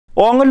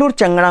ഓങ്ങല്ലൂർ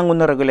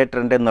ചെങ്ങണാങ്കുന്ന്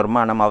റെഗുലേറ്ററിന്റെ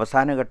നിർമ്മാണം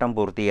അവസാനഘട്ടം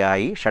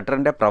പൂർത്തിയായി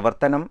ഷട്ടറിന്റെ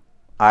പ്രവർത്തനം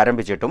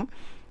ആരംഭിച്ചിട്ടും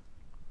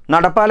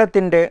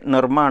നടപ്പാലത്തിന്റെ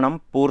നിർമ്മാണം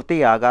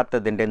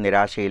പൂർത്തിയാകാത്തതിന്റെ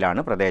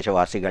നിരാശയിലാണ്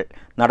പ്രദേശവാസികൾ.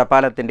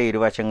 നടപ്പാലത്തിന്റെ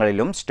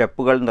ഇരുവശങ്ങളിലും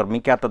സ്റ്റെപ്പുകൾ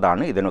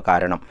നിർമ്മിക്കാത്തതാണ് ഇതിനു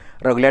കാരണം.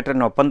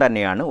 റെഗുലേറ്ററിനൊപ്പം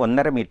തന്നെയാണ്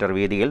 1.5 മീറ്റർ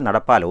വീതിയിൽ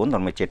നടപ്പാലവും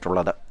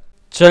നിർമ്മിച്ചിട്ടുള്ളത്.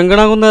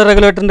 ചെങ്ങണാങ്കുന്ന്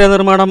റെഗുലേറ്ററിന്റെ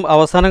നിർമ്മാണം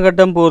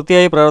അവസാനഘട്ടം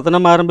പൂർത്തിയായി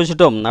പ്രവർത്തനം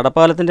ആരംഭിച്ചിട്ടും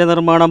നടപ്പാലത്തിന്റെ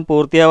നിർമ്മാണം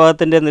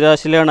പൂർത്തിയാവാത്തതിന്റെ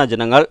നിരാശയിലാണ്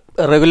ജനങ്ങൾ.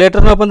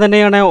 റെഗുലേറ്ററിനൊപ്പം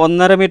തന്നെയാണ്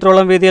 1.5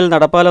 മീറ്ററോളം വീതിയിൽ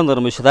നടപ്പാലം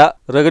നിർമ്മിച്ചത്.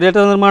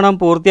 റെഗുലേറ്റർ നിർമ്മാണം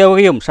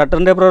പൂർത്തിയാവുകയും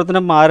ഷട്ടറിന്റെ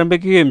പ്രവർത്തനം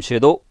ആരംഭിക്കുകയും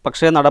ചെയ്തു.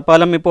 പക്ഷേ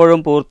നടപ്പാലം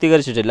ഇപ്പോഴും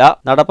പൂർത്തീകരിച്ചിട്ടില്ല.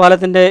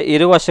 നടപ്പാലത്തിന്റെ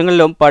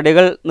ഇരുവശങ്ങളിലും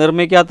പടികൾ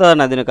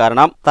നിർമ്മിക്കാത്തതാണ് ഇതിന്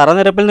കാരണം.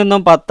 തറനിരപ്പിൽ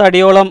നിന്നും 10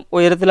 അടിയോളം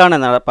ഉയരത്തിലാണ്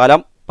നടപ്പാലം.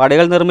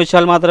 പടികൾ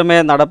നിർമ്മിച്ചാൽ മാത്രമേ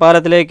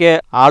നടപ്പാലത്തിലേക്ക്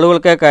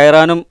ആളുകൾക്ക്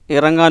കയറാനും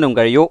ഇറങ്ങാനും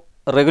കഴിയൂ.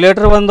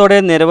 റെഗുലേറ്റർ വന്നതോടെ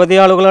നിരവധി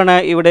ആളുകളാണ്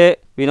ഇവിടെ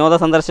വിനോദ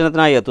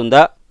സന്ദർശനത്തിനായി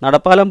എത്തുന്നത്.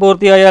 നടപ്പാലം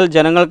പൂർത്തിയായാൽ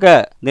ജനങ്ങൾക്ക്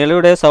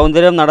നിലയുടെ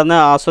സൗന്ദര്യം നടന്ന്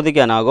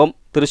ആസ്വദിക്കാനാകും.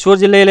 തൃശൂർ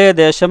ജില്ലയിലെ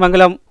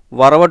ദേശമംഗലം,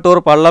 വറവട്ടൂർ,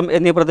 പള്ളം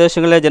എന്നീ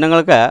പ്രദേശങ്ങളിലെ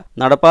ജനങ്ങൾക്ക്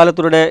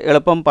നടപ്പാലത്തിലൂടെ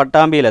എളുപ്പം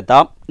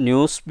പട്ടാമ്പിയിലെത്താം.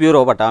 News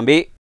bureau, Pattambi.